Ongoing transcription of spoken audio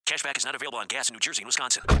Cashback is not available on gas in New Jersey and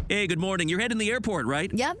Wisconsin. Hey, good morning. You're heading to the airport,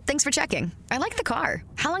 right? Yep, thanks for checking. I like the car.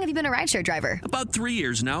 How long have you been a rideshare driver? About 3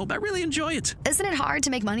 years now. I really enjoy it. Isn't it hard to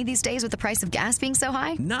make money these days with the price of gas being so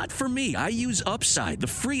high? Not for me. I use Upside, the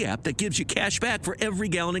free app that gives you cash back for every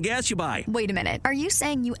gallon of gas you buy. Wait a minute. Are you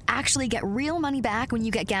saying you actually get real money back when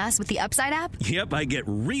you get gas with the Upside app? Yep, I get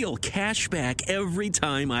real cash back every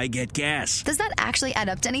time I get gas. Does that actually add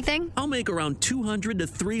up to anything? I'll make around $200 to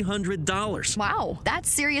 $300. Wow, that's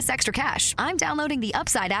serious extra cash. I'm downloading the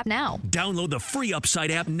Upside app now. Download the free Upside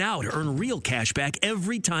app now to earn real cash back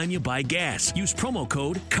every time you buy gas. Use promo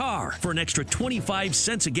code CAR for an extra 25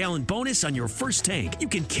 cents a gallon bonus on your first tank. You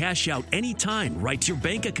can cash out anytime right to your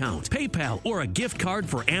bank account, PayPal, or a gift card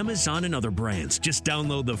for Amazon and other brands. Just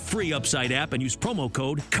download the free Upside app and use promo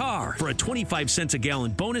code CAR for a 25 cents a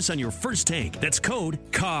gallon bonus on your first tank. That's code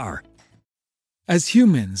CAR. As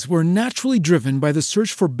humans, we're naturally driven by the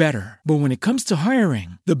search for better. But when it comes to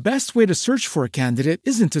hiring, the best way to search for a candidate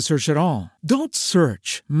isn't to search at all. Don't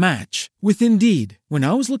search, match with Indeed. When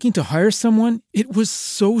I was looking to hire someone, it was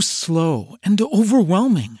so slow and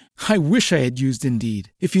overwhelming. I wish I had used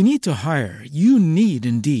Indeed. If you need to hire, you need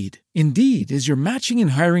Indeed. Indeed is your matching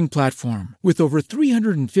and hiring platform with over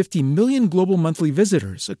 350 million global monthly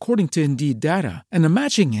visitors, according to Indeed data, and a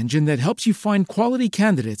matching engine that helps you find quality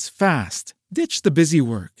candidates fast. Ditch the busy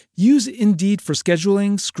work. Use Indeed for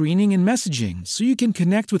scheduling, screening, and messaging so you can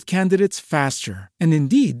connect with candidates faster. And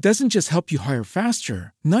Indeed doesn't just help you hire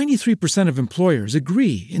faster. 93% of employers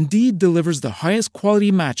agree Indeed delivers the highest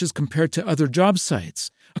quality matches compared to other job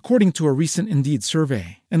sites, according to a recent Indeed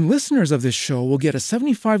survey. And listeners of this show will get a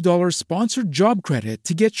 $75 sponsored job credit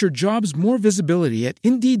to get your jobs more visibility at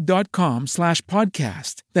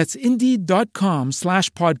Indeed.com/podcast. That's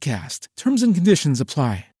Indeed.com/podcast. Terms and conditions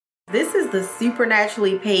apply. This is the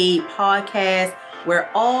Supernaturally Paid podcast, where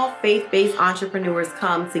all faith-based entrepreneurs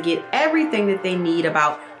come to get everything that they need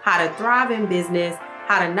about how to thrive in business,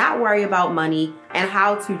 how to not worry about money, and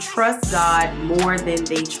how to trust God more than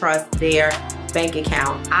they trust their bank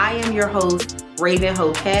account. I am your host, Raven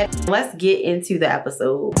Hoquette. Let's get into the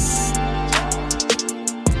episode.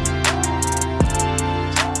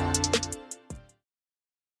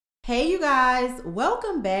 Hey, you guys,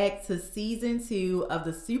 welcome back to season 2 of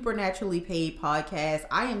the Supernaturally Paid podcast.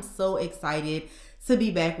 I am so excited to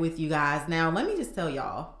be back with you guys. Now, let me just tell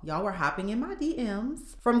y'all were hopping in my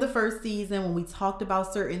DMs from the first season when we talked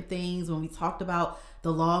about certain things, when we talked about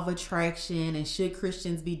the law of attraction and should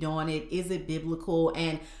Christians be doing it? Is it biblical?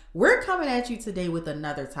 And we're coming at you today with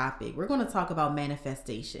another topic. We're going to talk about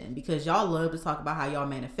manifestation, because y'all love to talk about how y'all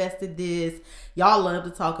manifested this. Y'all love to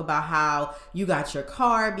talk about how you got your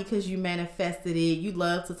car because you manifested it. You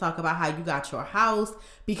love to talk about how you got your house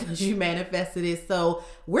because you manifested it. So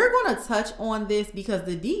we're going to touch on this because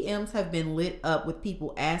the DMs have been lit up with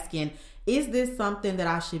people asking, is this something that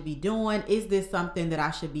I should be doing? Is this something that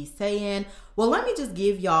I should be saying? Well, let me just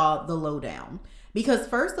give y'all the lowdown. Because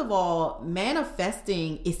first of all,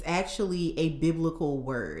 manifesting is actually a biblical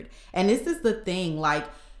word. And this is the thing, like,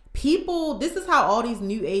 people, this is how all these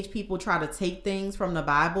new age people try to take things from the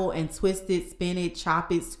Bible and twist it, spin it,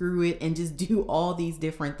 chop it, screw it, and just do all these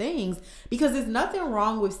different things. Because there's nothing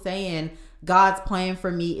wrong with saying God's plan for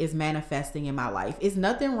me is manifesting in my life. It's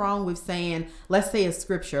nothing wrong with saying, let's say a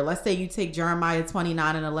scripture. Let's say you take Jeremiah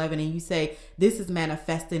 29:11 and you say, this is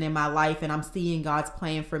manifesting in my life and I'm seeing God's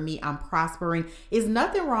plan for me. I'm prospering. It's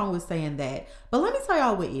nothing wrong with saying that. But let me tell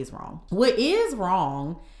y'all what is wrong. What is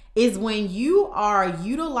wrong is when you are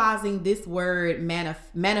utilizing this word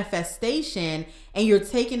manifestation and you're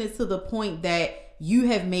taking it to the point that you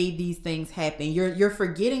have made these things happen. You're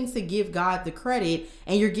forgetting to give God the credit,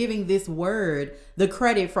 and you're giving this word the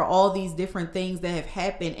credit for all these different things that have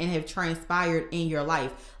happened and have transpired in your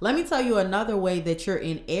life. Let me tell you another way that you're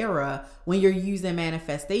in error when you're using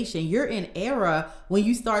manifestation. You're in error when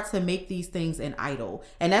you start to make these things an idol.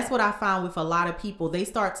 And that's what I found with a lot of people. They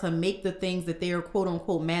start to make the things that they are quote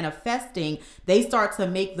unquote manifesting, they start to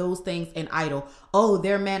make those things an idol. Oh,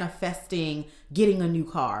 they're manifesting getting a new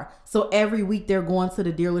car. So every week they're going to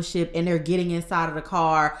the dealership and they're getting inside of the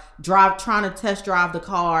car, trying to test drive the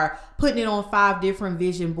car, putting it on 5 different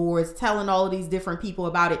vision boards, telling all of these different people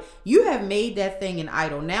about it. You have made that thing an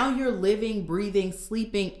idol. Now you're living, breathing,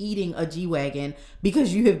 sleeping, eating a G-Wagon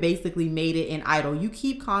because you have basically made it an idol. You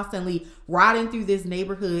keep constantly riding through this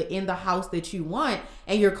neighborhood in the house that you want,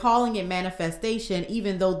 and you're calling it manifestation,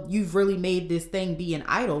 even though you've really made this thing be an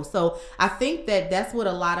idol. So I think that that's what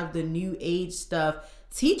a lot of the new age stuff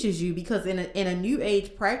teaches you, because in a new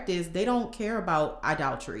age practice, they don't care about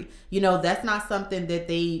idolatry. You know, that's not something that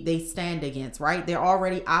they stand against, right? They're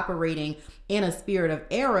already operating in a spirit of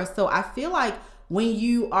error. So I feel like when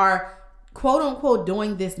you are quote unquote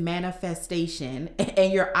doing this manifestation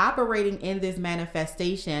and you're operating in this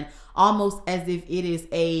manifestation almost as if it is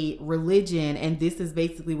a religion and this is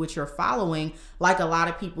basically what you're following, like a lot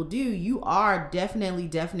of people do, you are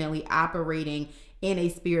definitely operating in a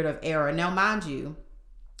spirit of error. Now, mind you,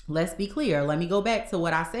 let's be clear. Let me go back to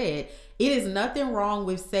what I said. It is nothing wrong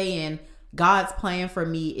with saying God's plan for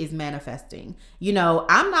me is manifesting. You know,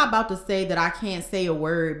 I'm not about to say that I can't say a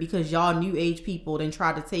word because y'all new age people then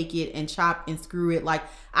try to take it and chop and screw it. Like,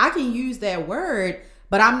 I can use that word,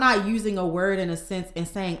 but I'm not using a word in a sense and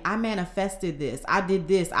saying I manifested this, I did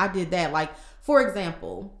that. Like, for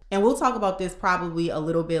example, and we'll talk about this probably a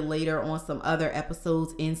little bit later on some other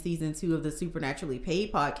episodes in season 2 of the Supernaturally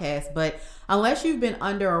Paid podcast. But unless you've been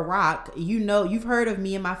under a rock, you know, you've heard of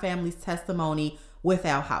me and my family's testimony with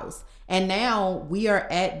our house. And now we are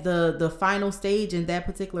at the final stage in that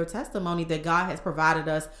particular testimony that God has provided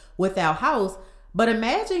us with our house. But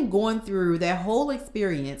imagine going through that whole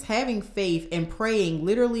experience, having faith and praying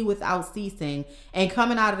literally without ceasing, and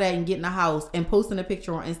coming out of that and getting a house and posting a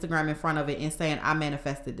picture on Instagram in front of it and saying, I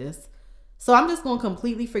manifested this. So I'm just going to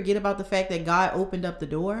completely forget about the fact that God opened up the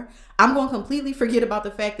door. I'm going to completely forget about the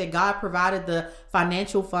fact that God provided the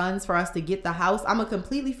financial funds for us to get the house. I'm going to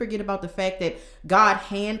completely forget about the fact that God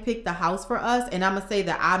handpicked the house for us. And I'm going to say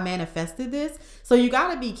that I manifested this. So you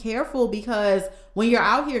got to be careful, because when you're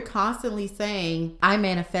out here constantly saying, I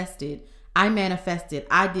manifested, I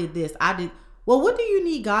did this, well, what do you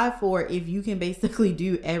need God for if you can basically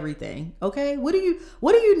do everything? Okay. What do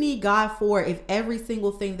you need God for if every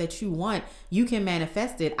single thing that you want, you can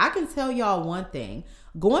manifest it? I can tell y'all one thing,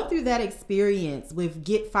 going through that experience with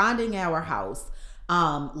finding our house,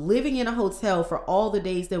 living in a hotel for all the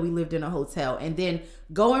days that we lived in a hotel, and then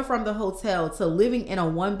going from the hotel to living in a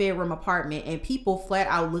 1-bedroom apartment, and people flat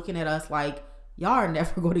out looking at us like, y'all are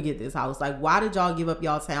never going to get this house. Like, why did y'all give up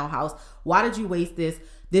y'all townhouse? Why did you waste this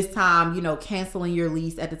time, you know, canceling your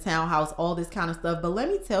lease at the townhouse, all this kind of stuff? But let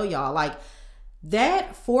me tell y'all, like,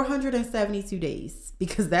 that 472 days,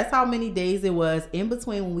 because that's how many days it was in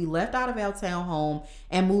between when we left out of our townhome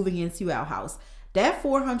and moving into our house. That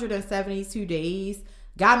 472 days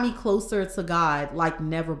got me closer to God like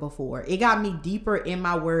never before. It got me deeper in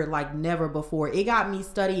my word like never before. It got me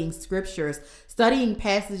studying scriptures, studying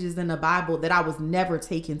passages in the Bible that I was never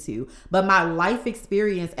taken to. But my life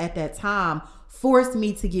experience at that time forced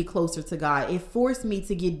me to get closer to God. It forced me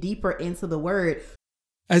to get deeper into the word.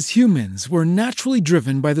 As humans, we're naturally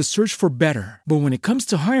driven by the search for better. But when it comes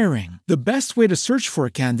to hiring, the best way to search for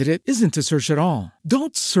a candidate isn't to search at all.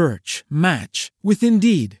 Don't search, match with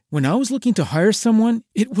Indeed. When I was looking to hire someone,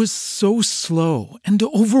 it was so slow and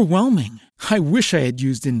overwhelming. I wish I had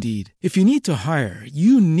used Indeed. If you need to hire,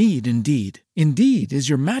 you need Indeed. Indeed is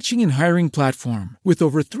your matching and hiring platform with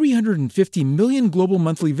over 350 million global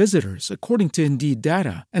monthly visitors, according to Indeed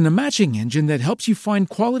data, and a matching engine that helps you find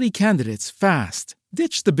quality candidates fast.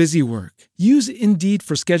 Ditch the busy work. Use Indeed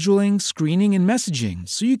for scheduling, screening, and messaging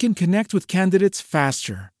so you can connect with candidates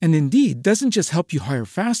faster. And Indeed doesn't just help you hire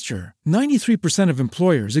faster. 93% of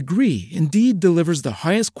employers agree Indeed delivers the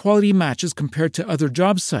highest quality matches compared to other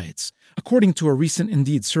job sites, according to a recent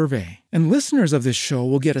Indeed survey. And listeners of this show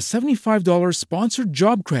will get a $75 sponsored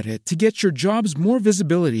job credit to get your jobs more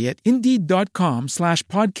visibility at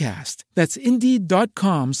Indeed.com/podcast. That's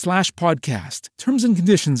Indeed.com/podcast. Terms and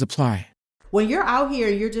conditions apply. When you're out here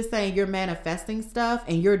and you're just saying you're manifesting stuff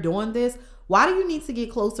and you're doing this, why do you need to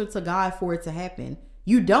get closer to God for it to happen?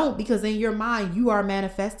 You don't, because in your mind, you are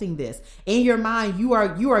manifesting this. In your mind, you are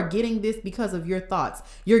getting this because of your thoughts.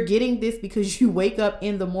 You're getting this because you wake up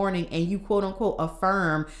in the morning and you quote unquote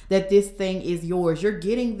affirm that this thing is yours. You're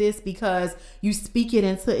getting this because you speak it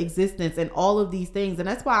into existence and all of these things. And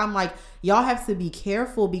that's why I'm like, y'all have to be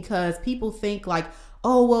careful, because people think like,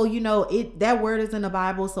 oh, well, you know, that word is in the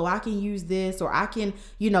Bible, so I can use this, or I can,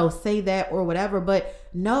 you know, say that or whatever. But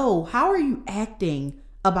no, how are you acting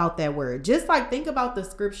about that word? Just like, think about the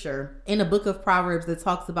scripture in the book of Proverbs that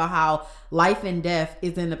talks about how life and death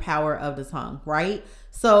is in the power of the tongue, right?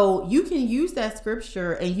 So you can use that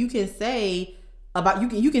scripture and you can say about,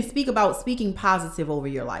 you can speak about speaking positive over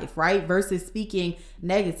your life, right? Versus speaking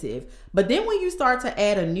negative. But then when you start to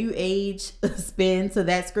add a new age spin to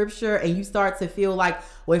that scripture and you start to feel like,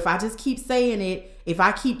 well, if I just keep saying it, if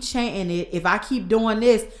I keep chanting it, if I keep doing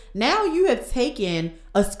this, now you have taken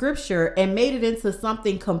a scripture and made it into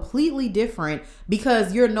something completely different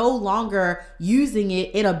because you're no longer using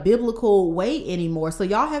it in a biblical way anymore. So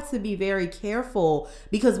y'all have to be very careful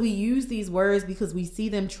because we use these words because we see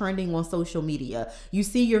them trending on social media. You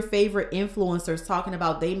see your favorite influencers talking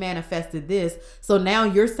about they manifested this. So now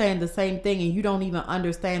you're saying the same thing and you don't even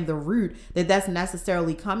understand the root that that's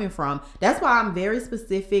necessarily coming from. That's why I'm very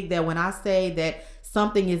specific that when I say that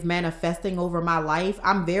something is manifesting over my life,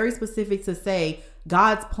 I'm very specific to say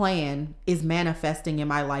God's plan is manifesting in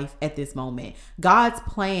my life at this moment. God's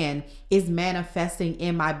plan is manifesting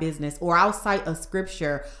in my business, or I'll cite a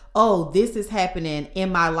scripture. Oh, this is happening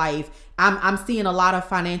in my life. I'm seeing a lot of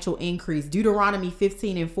financial increase. Deuteronomy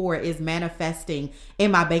 15:4 is manifesting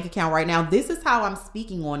in my bank account right now. This is how I'm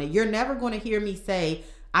speaking on it. You're never going to hear me say,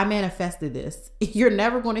 I manifested this. You're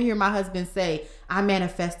never going to hear my husband say, I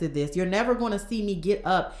manifested this. You're never going to see me get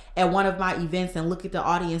up at one of my events and look at the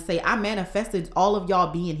audience and say, I manifested all of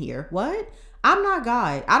y'all being here. What? I'm not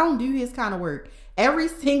God. I don't do his kind of work. Every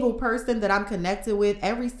single person that I'm connected with,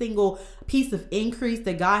 every single piece of increase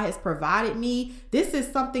that God has provided me, this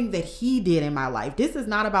is something that he did in my life. This is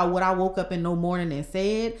not about what I woke up in the morning and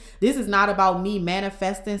said. This is not about me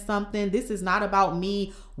manifesting something. This is not about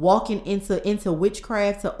me walking into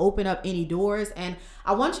witchcraft to open up any doors. And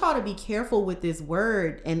I want y'all to be careful with this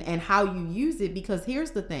word and how you use it, because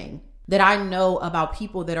here's the thing that I know about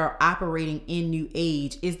people that are operating in New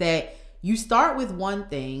Age is that you start with one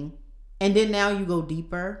thing, and then now you go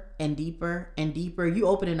deeper and deeper and deeper. You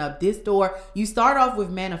opening up this door. You start off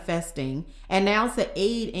with manifesting, and now to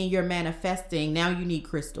aid in your manifesting, now you need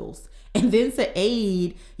crystals. And then to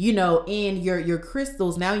aid, in your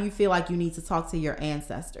crystals, now you feel like you need to talk to your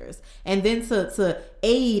ancestors. And then to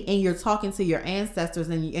aid in your talking to your ancestors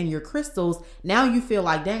and your crystals, now you feel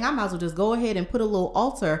like, dang, I might as well just go ahead and put a little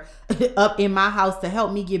altar up in my house to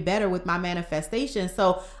help me get better with my manifestation.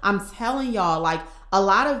 So I'm telling y'all, like, a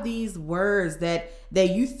lot of these words that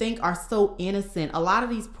you think are so innocent, a lot of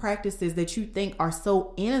these practices that you think are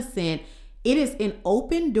so innocent, it is an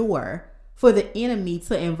open door for the enemy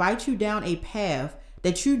to invite you down a path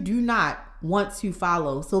that you do not want to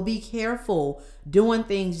follow. So be careful doing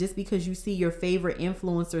things just because you see your favorite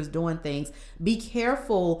influencers doing things. Be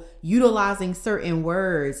careful utilizing certain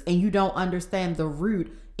words and you don't understand the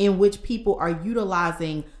root in which people are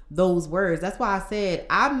utilizing those words. That's why I said,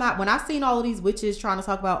 when I've seen all of these witches trying to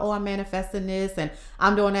talk about, oh, I'm manifesting this and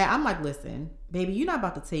I'm doing that, I'm like, listen, baby, you're not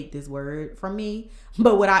about to take this word from me.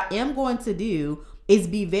 But what I am going to do is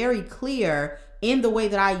be very clear in the way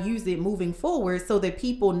that I use it moving forward so that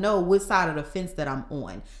people know what side of the fence that I'm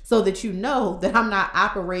on, so that you know that I'm not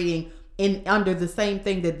operating under the same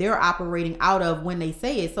thing that they're operating out of when they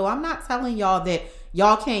say it. So I'm not telling y'all that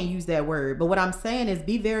y'all can't use that word, but what I'm saying is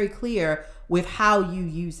be very clear with how you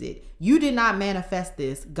use it. You did not manifest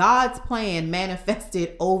this. God's plan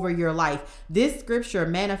manifested over your life. This scripture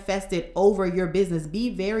manifested over your business. Be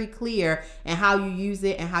very clear in how you use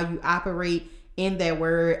it and how you operate in that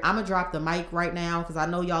word. I'm gonna drop the mic right now because I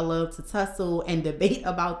know y'all love to tussle and debate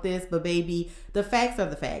about this, but baby, the facts are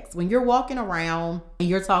the facts. When you're walking around and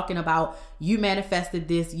you're talking about you manifested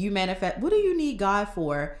this, what do you need God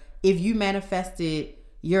for if you manifested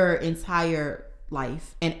your entire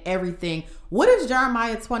life and everything? What is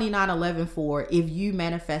Jeremiah 29:11 for if you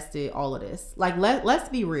manifested all of this? Like, let's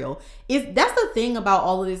be real. That's the thing about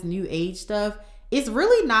all of this new age stuff. It's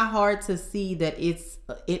really not hard to see that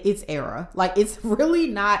it's error. Like, it's really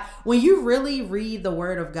not. When you really read the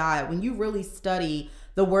word of God, when you really study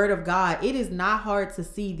the word of God, it is not hard to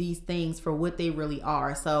see these things for what they really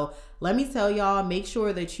are. So let me tell y'all, make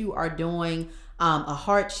sure that you are doing a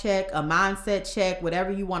heart check, a mindset check,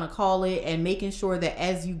 whatever you want to call it, and making sure that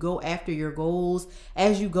as you go after your goals,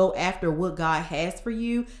 as you go after what God has for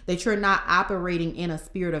you, that you're not operating in a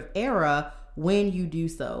spirit of error when you do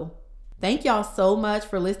so. Thank y'all so much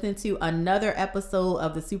for listening to another episode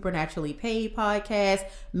of the Supernaturally Paid podcast.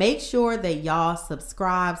 Make sure that y'all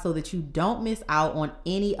subscribe so that you don't miss out on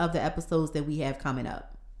any of the episodes that we have coming up.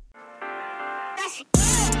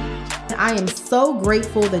 I am so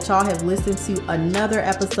grateful that y'all have listened to another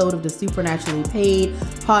episode of the Supernaturally Paid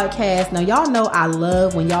podcast. Now, y'all know I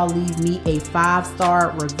love when y'all leave me a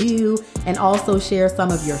 5-star review and also share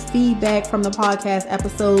some of your feedback from the podcast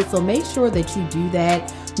episode. So make sure that you do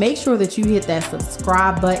that. Make sure that you hit that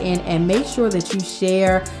subscribe button and make sure that you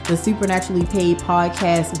share the Supernaturally Paid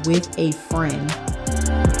podcast with a friend.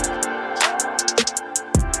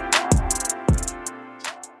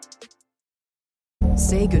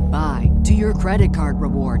 Say goodbye to your credit card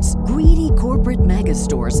rewards. Greedy corporate mega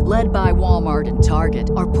stores, led by Walmart and Target,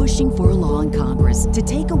 are pushing for a law in Congress to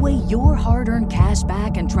take away your hard-earned cash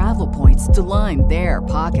back and travel points to line their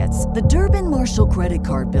pockets. The Durbin-Marshall credit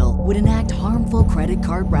card bill would enact harmful credit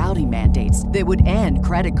card routing mandates that would end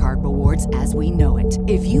credit card rewards as we know it.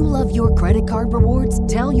 If you love your credit card rewards,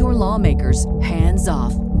 tell your lawmakers, hands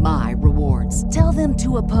off my rewards. Tell them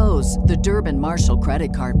to oppose the Durbin-Marshall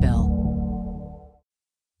credit card bill.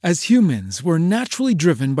 As humans, we're naturally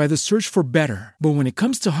driven by the search for better. But when it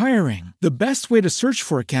comes to hiring, the best way to search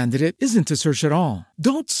for a candidate isn't to search at all.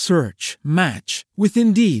 Don't search, match with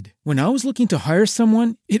Indeed. When I was looking to hire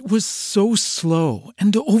someone, it was so slow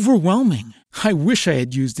and overwhelming. I wish I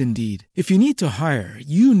had used Indeed. If you need to hire,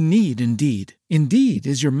 you need Indeed. Indeed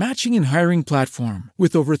is your matching and hiring platform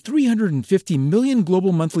with over 350 million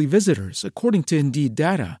global monthly visitors, according to Indeed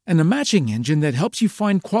data, and a matching engine that helps you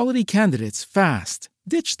find quality candidates fast.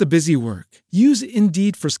 Ditch the busy work. Use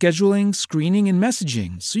Indeed for scheduling, screening, and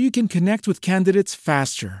messaging so you can connect with candidates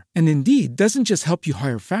faster. And Indeed doesn't just help you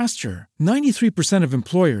hire faster. 93% of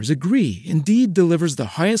employers agree Indeed delivers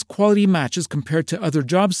the highest quality matches compared to other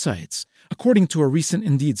job sites, according to a recent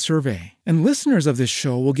Indeed survey. And listeners of this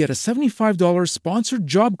show will get a $75 sponsored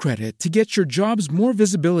job credit to get your jobs more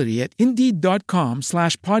visibility at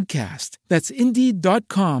Indeed.com/podcast. That's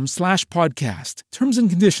Indeed.com/podcast. Terms and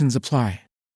conditions apply.